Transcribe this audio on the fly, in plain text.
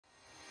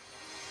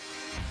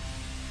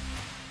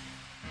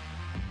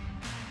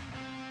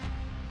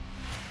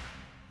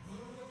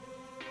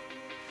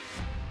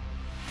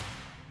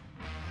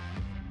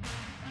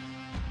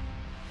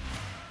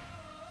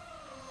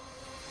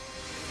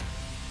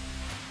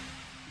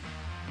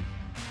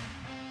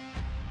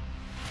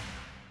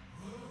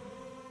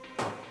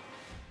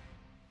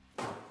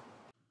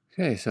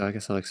Okay, so I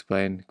guess I'll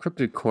explain.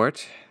 Cryptid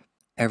Court.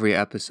 Every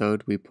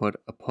episode, we put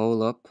a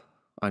poll up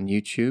on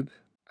YouTube,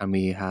 and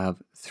we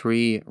have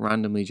 3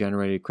 randomly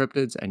generated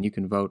cryptids, and you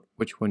can vote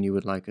which one you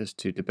would like us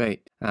to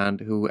debate. And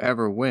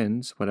whoever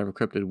wins, whatever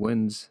cryptid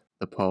wins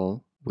the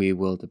poll, we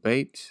will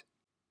debate.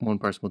 One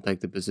person will take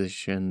the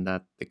position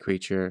that the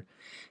creature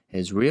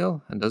is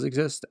real and does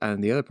exist,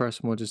 and the other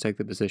person will just take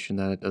the position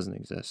that it doesn't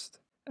exist.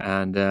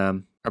 And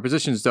our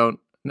positions don't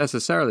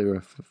necessarily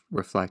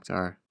reflect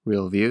our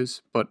real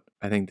views, but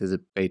I think the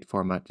debate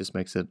format just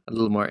makes it a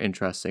little more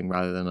interesting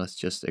rather than us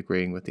just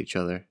agreeing with each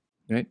other,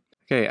 right?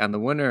 Okay, and the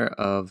winner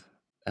of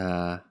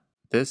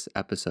this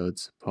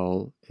episode's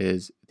poll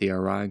is the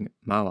orang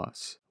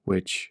Mawas,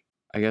 which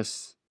I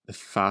guess the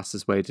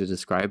fastest way to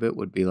describe it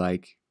would be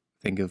like,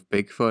 think of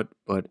Bigfoot,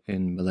 but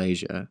in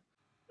Malaysia.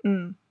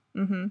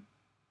 Mm-hmm.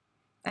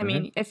 I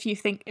mean, if you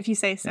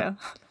say so. Yeah.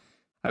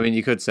 I mean,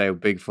 you could say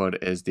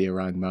Bigfoot is the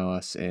orang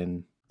Mawas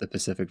in the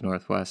Pacific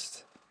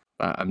Northwest.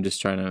 But I'm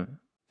just trying to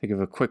think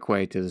of a quick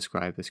way to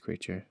describe this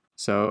creature.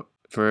 So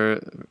for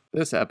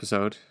this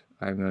episode,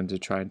 I'm going to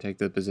try and take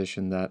the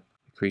position that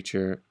the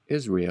creature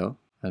is real,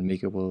 and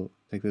Mika will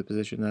take the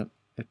position that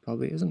it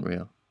probably isn't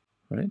real,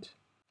 right?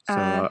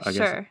 So I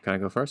guess, can I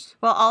go first?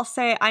 Well, I'll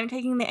say I'm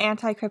taking the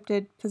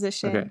anti-cryptid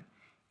position,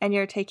 and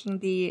you're taking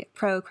the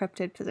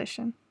pro-cryptid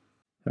position.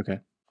 Okay.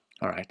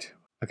 All right.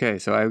 Okay,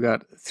 so I've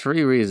got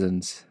 3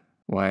 reasons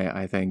why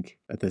I think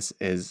that this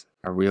is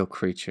a real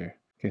creature.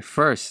 Okay,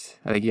 first,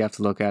 I think you have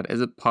to look at, is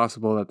it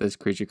possible that this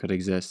creature could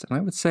exist? And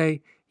I would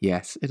say,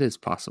 yes, it is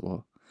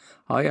possible.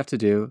 All you have to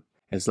do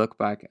is look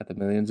back at the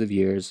millions of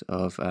years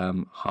of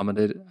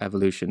hominid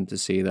evolution to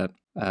see that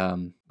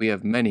we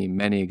have many,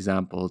 many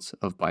examples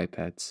of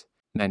bipeds,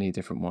 many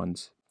different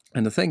ones.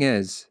 And the thing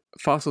is,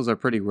 fossils are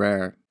pretty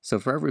rare. So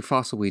for every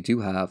fossil we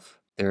do have,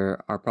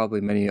 there are probably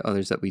many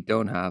others that we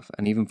don't have.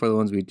 And even for the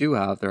ones we do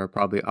have, there are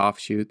probably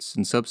offshoots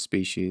and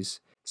subspecies.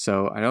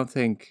 So I don't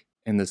think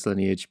in this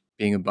lineage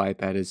being a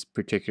biped is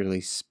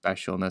particularly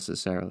special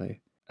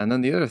necessarily. And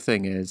then the other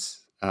thing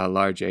is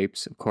large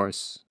apes. Of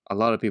course, a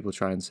lot of people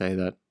try and say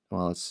that,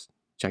 well, it's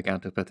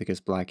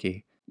Gigantopithecus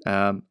blackie.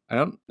 I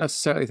don't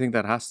necessarily think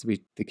that has to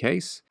be the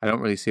case. I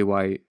don't really see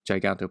why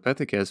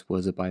Gigantopithecus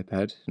was a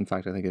biped. In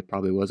fact, I think it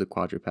probably was a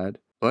quadruped.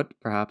 But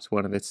perhaps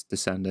one of its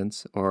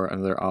descendants or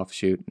another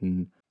offshoot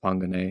in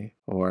Pongone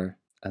or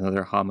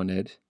another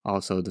hominid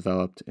also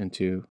developed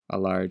into a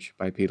large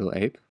bipedal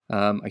ape.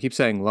 I keep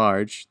saying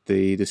large.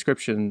 The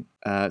description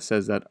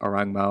says that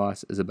orang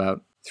Mawas is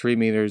about 3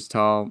 meters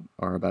tall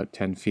or about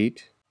 10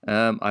 feet.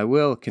 I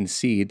will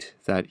concede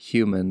that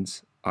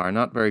humans are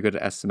not very good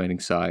at estimating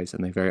size,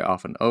 and they very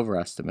often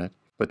overestimate.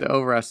 But to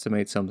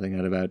overestimate something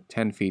at about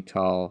 10 feet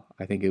tall,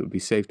 I think it would be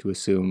safe to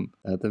assume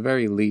that at the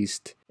very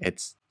least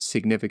it's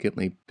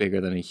significantly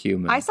bigger than a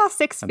human. I saw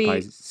 6 feet.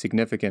 And by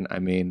significant, I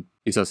mean,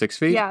 you saw 6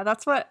 feet? Yeah,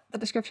 that's what the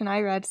description I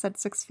read said,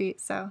 6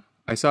 feet, so.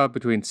 I saw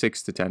between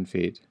 6 to 10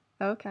 feet.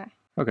 Okay.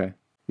 Okay.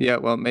 Yeah,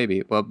 well,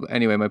 maybe. Well,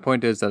 anyway, my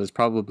point is that it's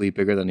probably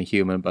bigger than a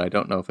human, but I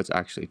don't know if it's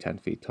actually 10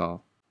 feet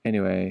tall.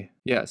 Anyway,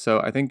 yeah, so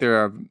I think there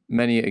are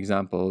many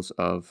examples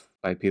of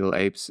bipedal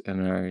apes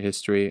in our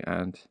history,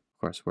 and of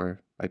course we're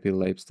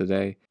bipedal apes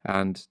today,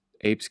 and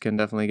apes can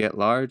definitely get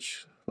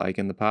large, like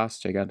in the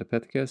past,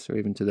 Gigantopithecus, or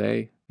even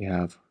today, we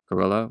have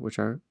gorilla, which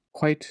are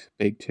quite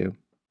big too.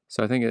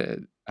 So I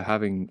think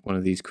having one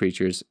of these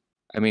creatures,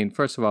 I mean,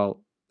 first of all,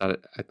 that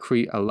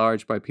a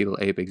large bipedal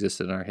ape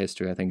existed in our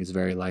history, I think is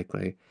very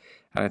likely.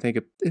 And I think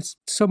it's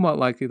somewhat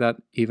likely that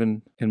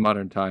even in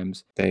modern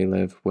times, they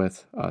live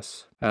with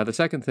us. The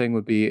second thing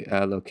would be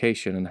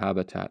location and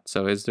habitat.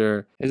 So is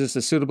this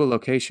a suitable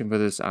location for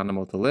this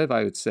animal to live?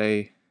 I would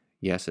say,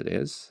 yes, it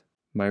is.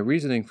 My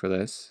reasoning for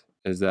this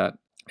is that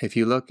if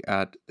you look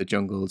at the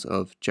jungles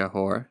of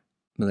Johor,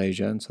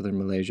 Malaysia and southern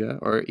Malaysia,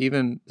 or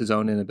even to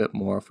zone in a bit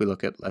more, if we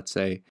look at, let's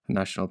say, a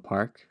national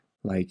park,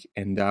 like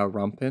Endau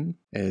Rompin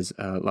is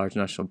a large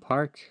national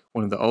park,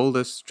 one of the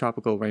oldest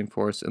tropical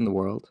rainforests in the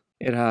world.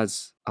 It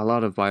has a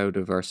lot of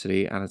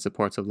biodiversity and it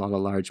supports a lot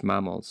of large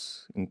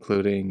mammals,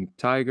 including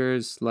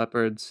tigers,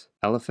 leopards,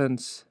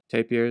 elephants,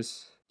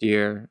 tapirs,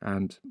 deer,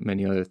 and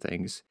many other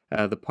things.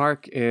 The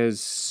park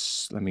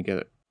is,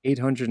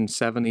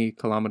 870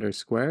 kilometers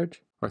squared,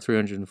 or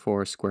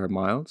 304 square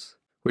miles,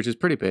 which is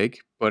pretty big,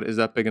 but is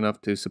that big enough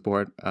to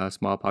support a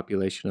small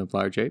population of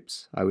large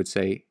apes? I would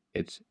say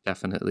it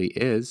definitely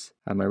is.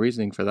 And my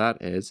reasoning for that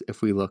is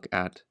if we look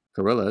at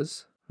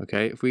gorillas,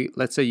 okay,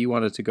 let's say you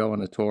wanted to go on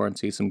a tour and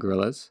see some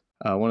gorillas,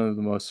 one of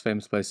the most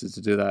famous places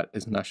to do that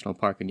is a national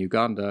park in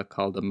Uganda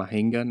called the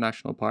Mahinga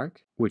National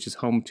Park, which is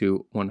home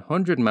to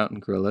 100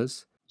 mountain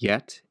gorillas,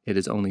 yet it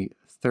is only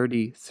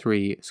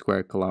 33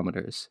 square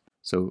kilometers.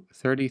 So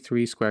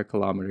 33 square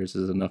kilometers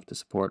is enough to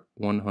support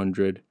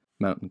 100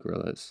 mountain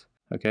gorillas,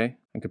 okay?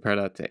 And compare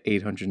that to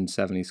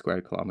 870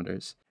 square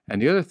kilometers.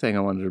 And the other thing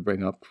I wanted to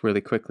bring up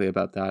really quickly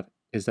about that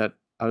is that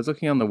I was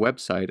looking on the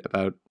website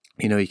about,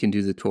 you can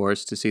do the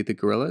tours to see the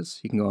gorillas.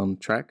 You can go on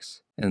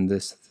treks in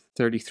this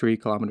 33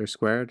 kilometer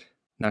squared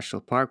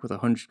national park with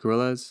 100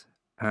 gorillas,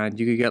 and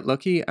you could get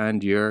lucky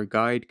and your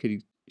guide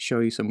could show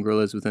you some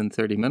gorillas within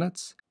 30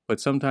 minutes, but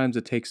sometimes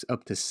it takes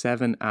up to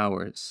 7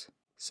 hours.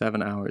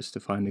 7 hours to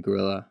find a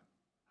gorilla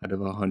out of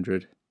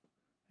 100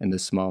 in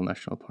this small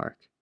national park.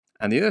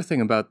 And the other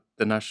thing about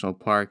the national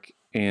park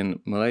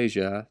in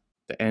Malaysia,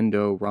 the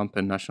Endo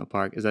Rompan National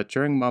Park, is that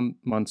during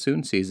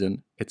monsoon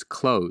season, it's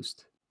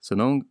closed. So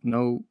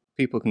no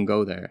people can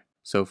go there.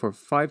 So for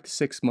 5 to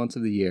 6 months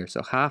of the year,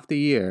 so half the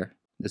year,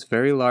 this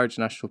very large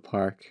national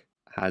park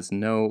has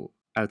no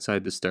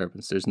outside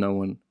disturbance. There's no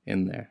one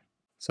in there.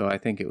 So I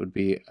think it would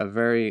be a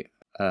very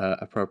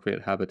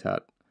appropriate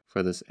habitat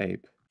for this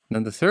ape. And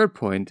then the third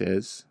point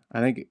is,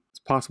 I think it's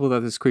possible that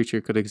this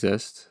creature could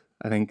exist.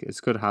 I think it's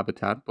good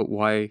habitat, but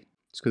why?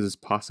 It's because it's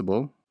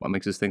possible. What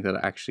makes us think that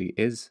it actually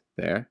is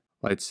there?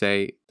 Well, I'd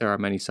say there are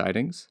many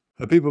sightings.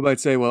 People might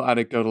say, well,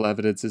 anecdotal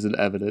evidence isn't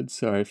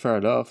evidence. All right, fair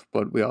enough.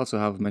 But we also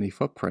have many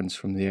footprints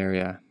from the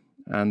area,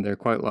 and they're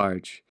quite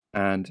large.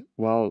 And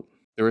while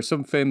there were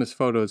some famous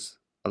photos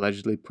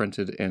allegedly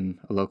printed in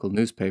a local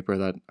newspaper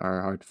that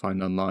are hard to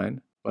find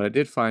online, but I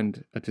did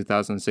find a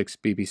 2006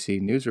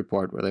 BBC News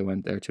report where they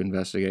went there to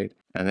investigate,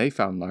 and they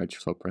found large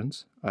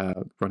footprints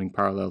running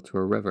parallel to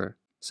a river.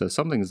 So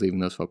something's leaving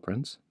those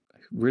footprints.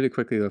 Really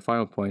quickly, the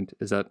final point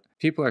is that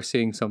people are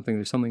seeing something.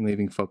 There's something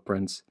leaving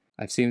footprints.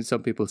 I've seen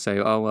some people say,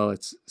 oh, well,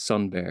 it's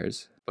sun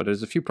bears. But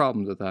there's a few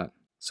problems with that.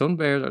 Sun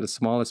bears are the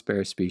smallest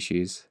bear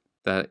species.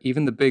 That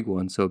even the big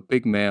one, so a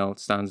big male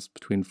stands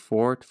between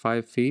 4 to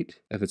 5 feet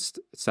if it's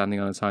standing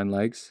on its hind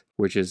legs,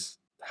 which is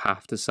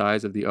half the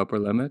size of the upper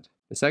limit.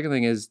 The second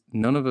thing is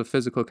none of the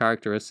physical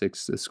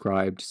characteristics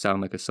described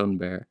sound like a sun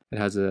bear. It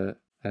has a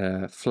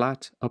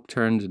flat,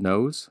 upturned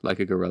nose like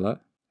a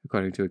gorilla,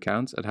 according to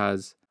accounts. It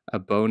has a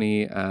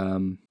bony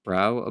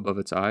brow above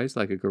its eyes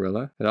like a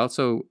gorilla. It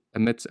also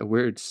emits a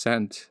weird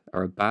scent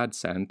or a bad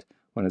scent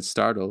when it's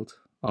startled,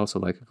 also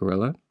like a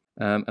gorilla.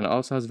 And it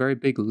also has very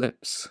big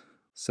lips.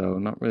 So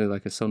not really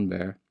like a sun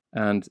bear.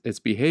 And its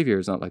behavior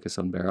is not like a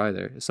sun bear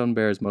either. A sun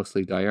bear is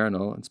mostly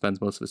diurnal and spends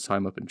most of its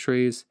time up in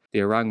trees.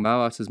 The orang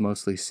mawas is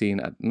mostly seen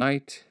at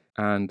night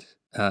and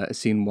is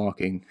seen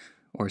walking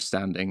or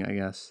standing, I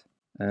guess.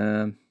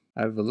 I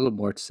have a little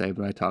more to say,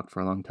 but I talked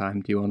for a long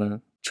time. Do you want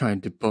to try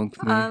and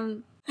debunk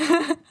me?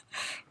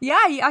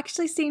 Yeah, you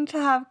actually seem to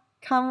have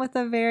come with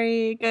a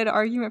very good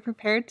argument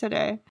prepared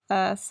today.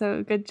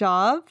 So good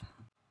job.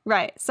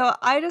 Right. So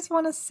I just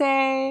want to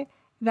say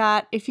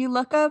that if you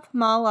look up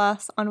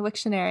Mawas on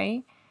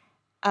Wiktionary,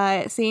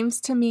 it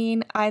seems to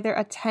mean either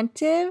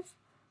attentive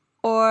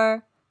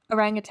or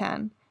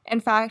orangutan. In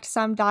fact,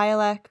 some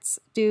dialects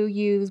do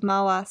use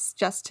Mawas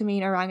just to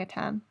mean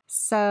orangutan.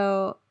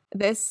 So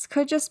this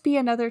could just be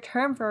another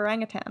term for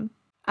orangutan.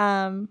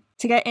 To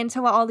get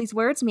into what all these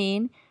words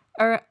mean,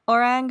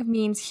 orang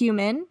means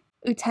human,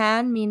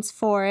 utan means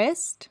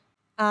forest,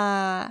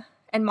 and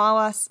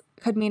Mawas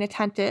could mean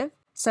attentive.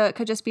 So it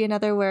could just be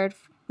another word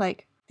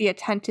like the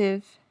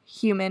attentive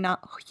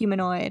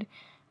humanoid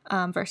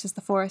versus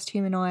the forest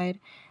humanoid.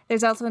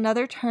 There's also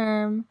another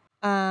term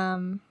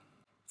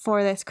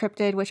for this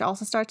cryptid, which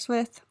also starts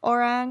with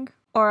orang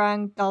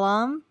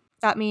dalam.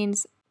 That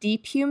means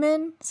deep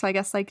human. So I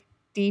guess like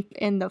deep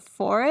in the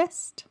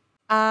forest.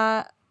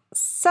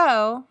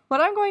 So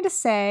what I'm going to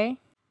say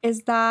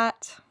is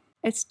that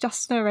it's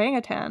just an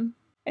orangutan.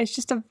 It's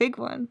just a big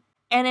one.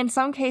 And in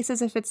some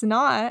cases, if it's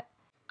not,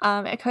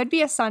 it could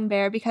be a sun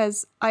bear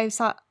because I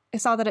saw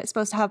that it's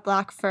supposed to have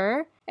black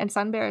fur, and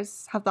sun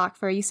bears have black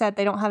fur. You said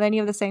they don't have any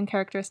of the same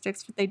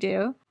characteristics, but they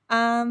do.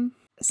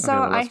 So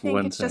well, I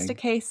think it's just a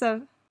case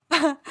of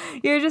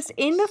you're just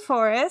in the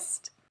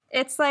forest.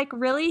 It's like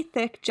really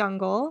thick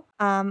jungle,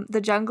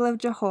 the jungle of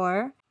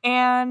Johor,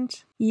 and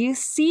you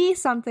see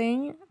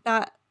something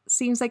that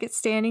seems like it's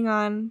standing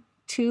on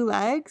 2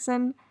 legs,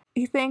 and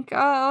you think,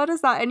 oh, what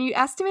is that? And you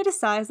estimate a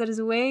size that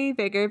is way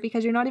bigger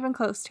because you're not even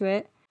close to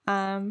it,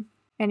 and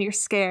you're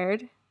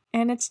scared,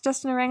 and it's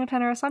just an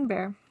orangutan or a sun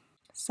bear.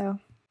 So.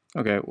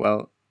 Okay,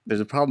 well, there's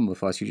a problem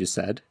with what you just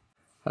said.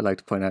 I'd like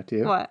to point out to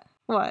you.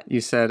 What?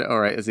 You said, all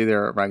right, it's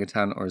either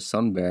orangutan or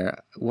sun bear.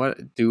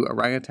 What, do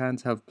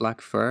orangutans have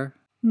black fur?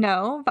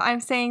 No, but I'm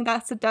saying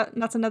that's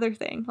another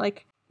thing.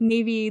 Like,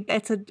 maybe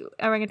it's a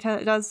orangutan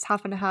that does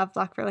happen to have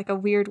black fur, like a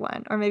weird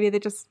one. Or maybe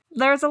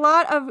there's a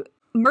lot of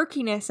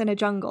murkiness in a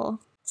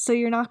jungle, so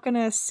you're not going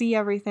to see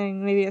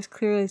everything maybe as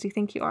clearly as you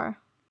think you are.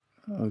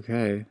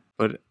 Okay,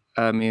 but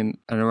I mean,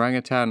 an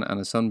orangutan and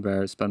a sun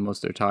bear spend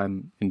most of their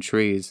time in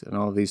trees, and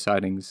all of these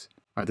sightings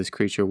are this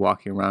creature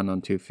walking around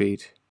on 2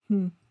 feet.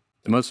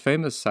 The most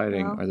famous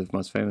sighting, or the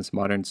most famous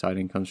modern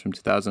sighting, comes from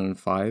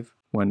 2005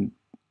 when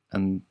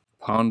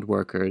pond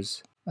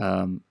workers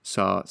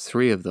saw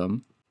 3 of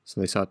them.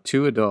 So they saw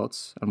 2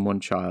 adults and 1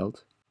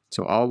 child.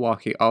 So all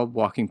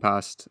walking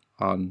past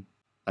on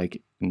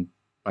like in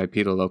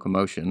bipedal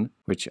locomotion,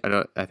 which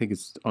I think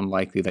it's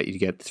unlikely that you'd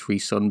get 3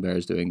 sun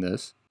bears doing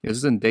this. This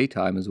is in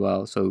daytime as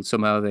well. So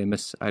somehow they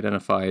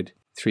misidentified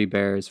 3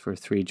 bears for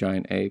 3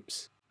 giant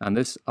apes. And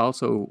this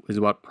also is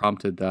what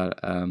prompted that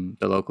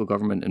the local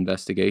government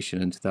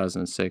investigation in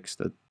 2006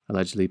 that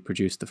allegedly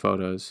produced the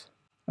photos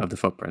of the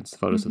footprints,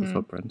 of the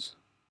footprints.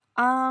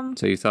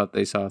 So you thought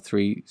they saw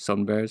 3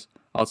 sun bears?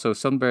 Also,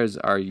 sun bears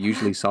are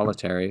usually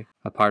solitary,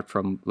 apart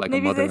from like a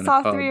maybe mother they and a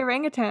saw cub. 3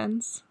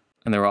 orangutans.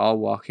 And they were all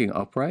walking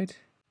upright?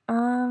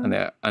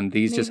 And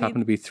these just maybe-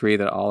 happened to be 3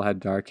 that all had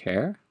dark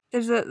hair?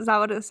 Is that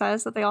what it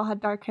says, that they all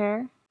had dark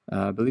hair?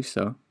 I believe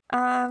so.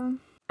 I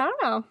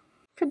don't know.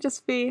 Could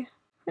just be.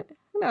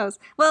 Who knows?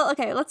 Well,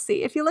 okay, let's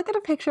see. If you look at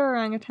a picture of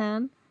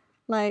orangutan,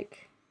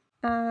 like,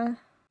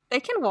 they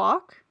can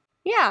walk.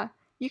 Yeah,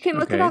 you can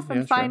look it up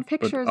and find Sure.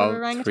 pictures But of all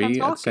orangutans 3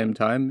 walking. at the same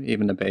time,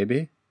 even a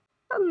baby?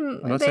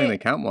 I'm not saying they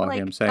can't walk.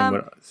 like, I'm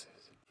saying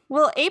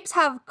well, apes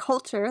have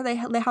culture. They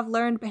have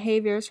learned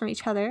behaviors from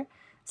each other.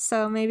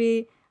 So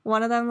maybe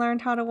one of them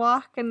learned how to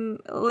walk, and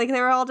like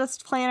they were all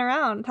just playing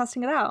around,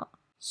 testing it out.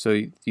 So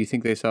you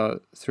think they saw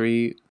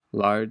 3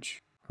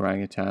 large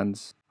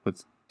orangutans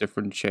with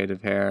different shade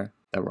of hair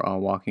that were all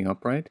walking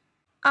upright?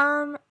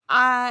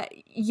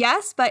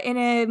 Yes, but in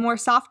a more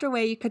softer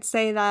way, you could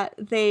say that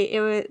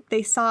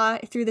they saw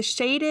through the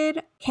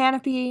shaded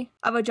canopy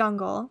of a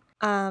jungle,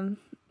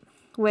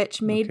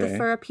 which made the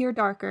fur appear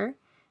darker.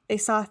 They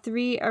saw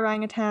 3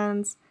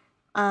 orangutans,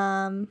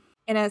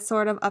 in a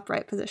sort of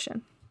upright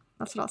position.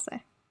 That's what I'll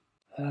say.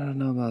 I don't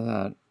know about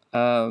that.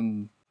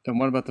 And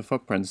what about the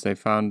footprints they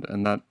found?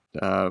 And that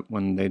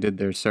when they did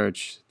their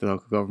search, the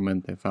local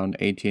government, they found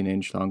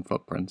 18-inch long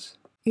footprints.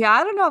 Yeah,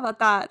 I don't know about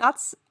that.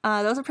 That's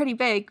those are pretty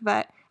big,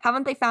 but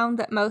haven't they found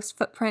that most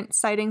footprint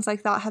sightings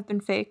like that have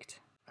been faked?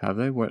 Have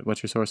they?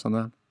 What's your source on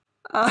that?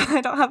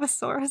 I don't have a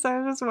source. I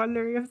was just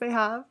wondering if they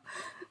have,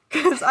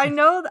 because I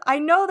know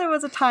there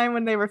was a time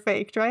when they were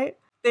faked, right?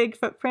 Big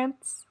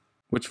footprints.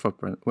 Which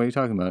footprint? What are you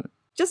talking about?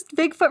 Just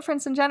big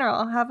footprints in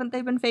general. Haven't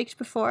they been faked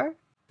before?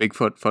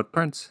 Bigfoot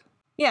footprints?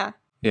 Yeah.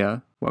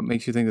 Yeah. What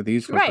makes you think that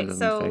these footprints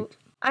have been faked?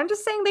 I'm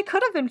just saying they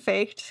could have been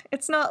faked.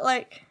 It's not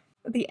like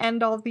the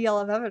end-all be-all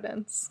of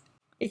evidence.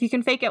 If you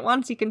can fake it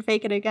once, you can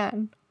fake it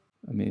again.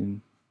 I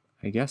mean,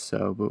 I guess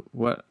so,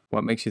 but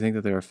what makes you think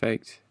that they were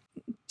faked?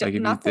 Like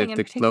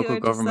if the local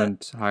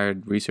government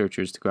hired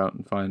researchers to go out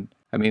and find...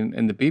 I mean,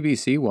 in the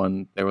BBC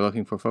one, they were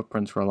looking for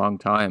footprints for a long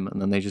time,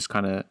 and then they just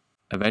kind of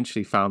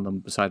eventually found them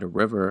beside a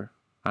river,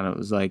 and it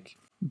was like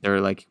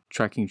they're like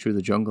trekking through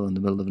the jungle in the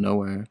middle of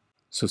nowhere.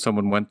 So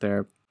someone went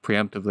there,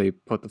 preemptively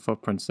put the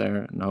footprints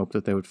there, and hoped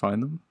that they would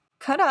find them.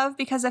 Could have,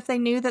 because if they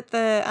knew that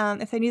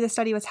the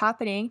study was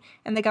happening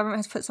and the government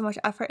has put so much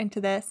effort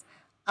into this,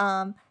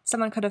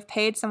 someone could have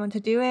paid someone to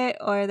do it,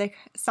 or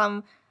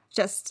some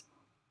just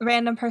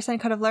random person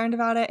could have learned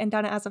about it and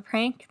done it as a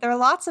prank. There are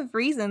lots of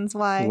reasons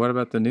why. What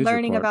about the news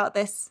learning report? About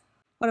this?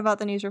 What about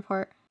the news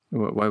report?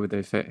 Why would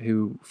they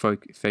who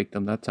faked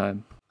them that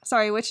time?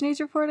 Sorry, which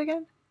news report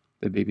again?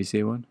 The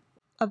BBC one.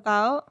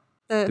 About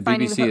the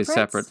finding BBC the is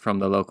separate from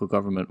the local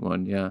government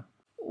one. Yeah.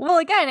 Well,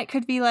 again, it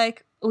could be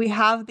like, we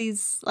have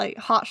these like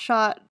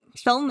hotshot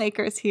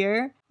filmmakers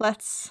here.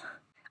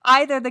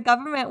 Either the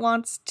government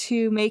wants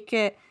to make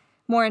it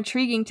more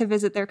intriguing to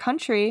visit their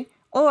country,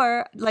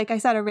 or, like I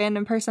said, a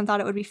random person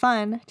thought it would be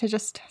fun to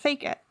just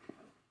fake it.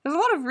 There's a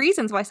lot of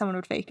reasons why someone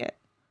would fake it.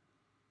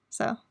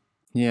 So.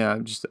 Yeah,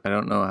 I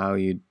don't know how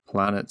you'd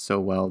plan it so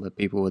well that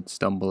people would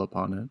stumble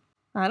upon it.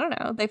 I don't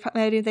know.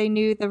 Maybe they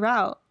knew the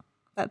route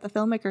that the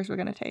filmmakers were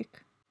going to take,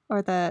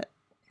 or the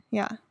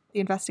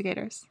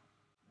investigators.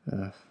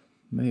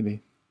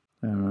 Maybe.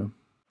 I don't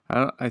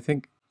know. I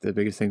think the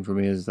biggest thing for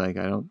me is like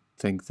I don't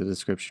think the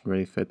description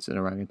really fits an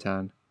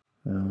orangutan.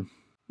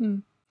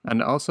 And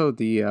also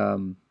the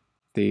orang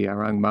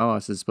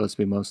Mawas is supposed to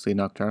be mostly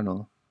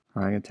nocturnal.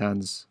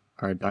 Orangutans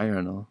are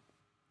diurnal.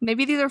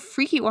 Maybe these are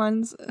freaky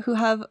ones who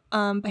have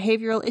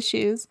behavioral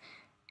issues,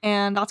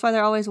 and that's why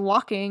they're always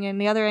walking, and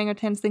the other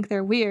orangutans think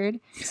they're weird,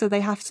 so they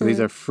have to. So these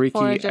are freaky,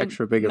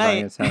 extra big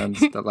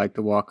orangutans that like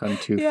to walk on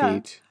 2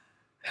 feet.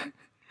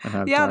 And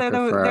have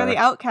they're the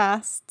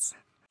outcasts.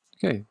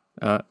 Okay.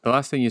 The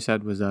last thing you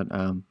said was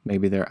that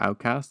maybe they're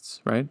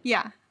outcasts, right?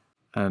 Yeah.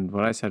 And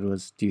what I said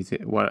was,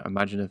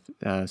 imagine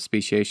if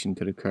speciation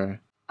could occur.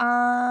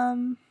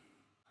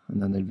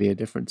 And then there'd be a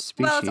different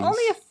species. Well, it's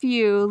only a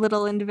few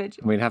little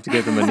individuals. We'd have to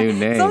give them a new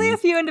name. It's only a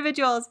few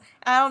individuals.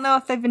 I don't know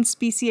if they've been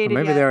speciated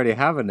yet. Maybe they already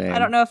have a name. I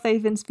don't know if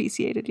they've been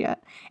speciated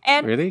yet.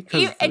 And really?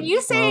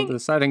 You saying... Well, the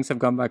sightings have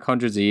gone back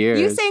hundreds of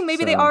years. You saying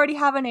maybe they already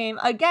have a name.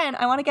 Again,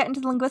 I want to get into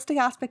the linguistic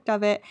aspect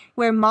of it,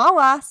 where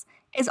Mawas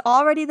is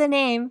already the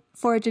name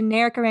for a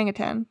generic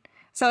orangutan.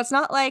 So it's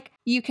not like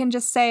you can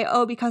just say,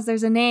 oh, because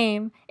there's a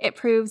name, it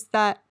proves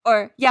that,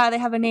 or yeah, they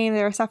have a name,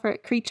 they're a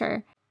separate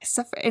creature.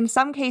 So in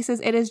some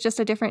cases, it is just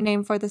a different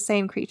name for the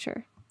same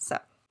creature. So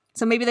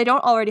maybe they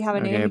don't already have a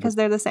name because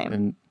they're the same.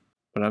 And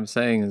what I'm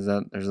saying is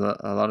that there's a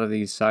lot of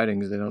these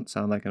sightings, they don't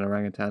sound like an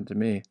orangutan to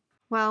me.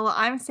 Well, what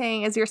I'm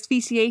saying is your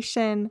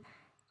speciation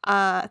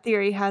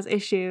theory has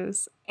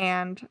issues,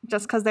 and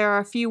just because there are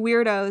a few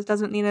weirdos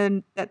doesn't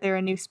mean that they're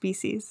a new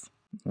species.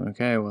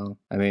 Okay, well,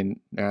 I mean,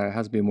 there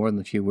has to be more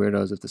than a few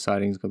weirdos if the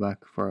sightings go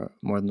back for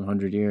more than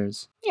 100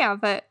 years. Yeah,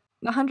 but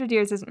 100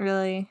 years isn't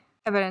really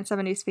evidence of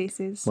a new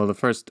species. Well, the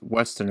first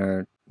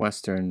Western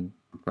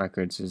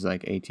records is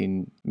like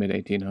mid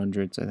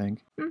 1800s, I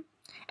think.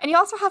 And you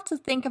also have to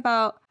think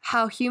about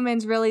how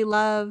humans really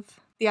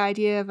love the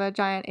idea of a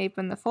giant ape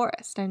in the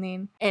forest. I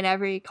mean, in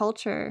every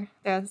culture,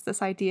 there's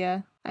this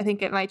idea. I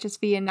think it might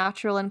just be a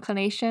natural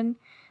inclination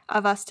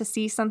of us to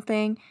see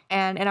something,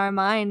 and in our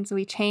minds,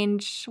 we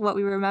change what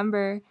we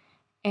remember,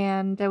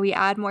 and we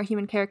add more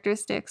human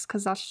characteristics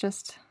because that's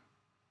just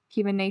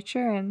human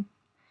nature. And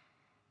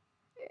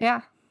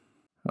yeah.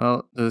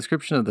 Well, the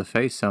description of the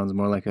face sounds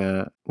more like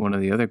one of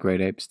the other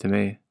great apes to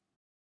me.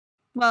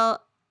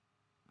 Well,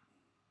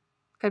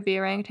 could be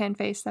orangutan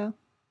face, though.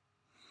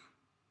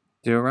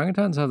 Do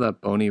orangutans have that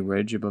bony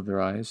ridge above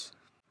their eyes?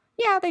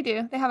 Yeah, they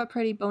do. They have a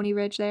pretty bony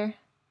ridge there.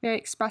 Very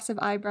expressive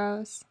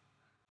eyebrows.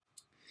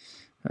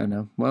 I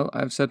know. Well,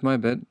 I've said my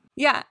bit.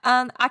 Yeah,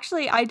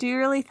 actually, I do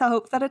really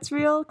hope that it's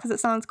real because it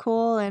sounds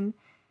cool, and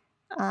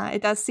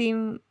it does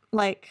seem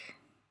like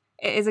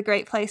it is a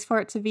great place for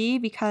it to be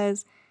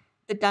because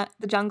the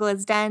jungle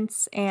is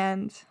dense,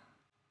 and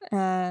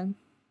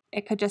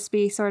it could just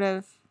be sort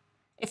of,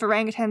 if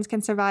orangutans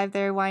can survive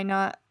there, why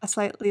not a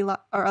slightly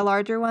or a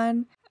larger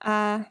one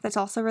that's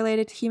also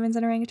related to humans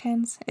and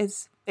orangutans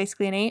is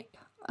basically an ape.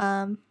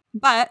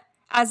 But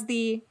as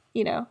the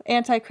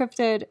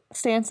anti-cryptid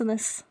stance in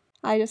this,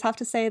 I just have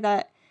to say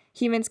that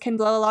humans can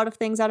blow a lot of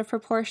things out of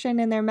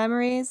proportion in their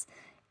memories,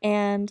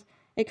 and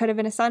it could have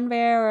been a sun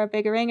bear or a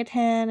big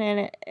orangutan,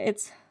 and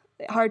it's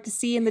hard to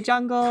see in the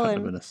jungle. Could and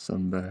have been a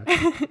sun bear.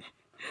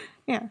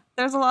 Yeah,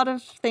 there's a lot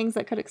of things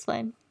that could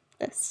explain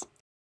this.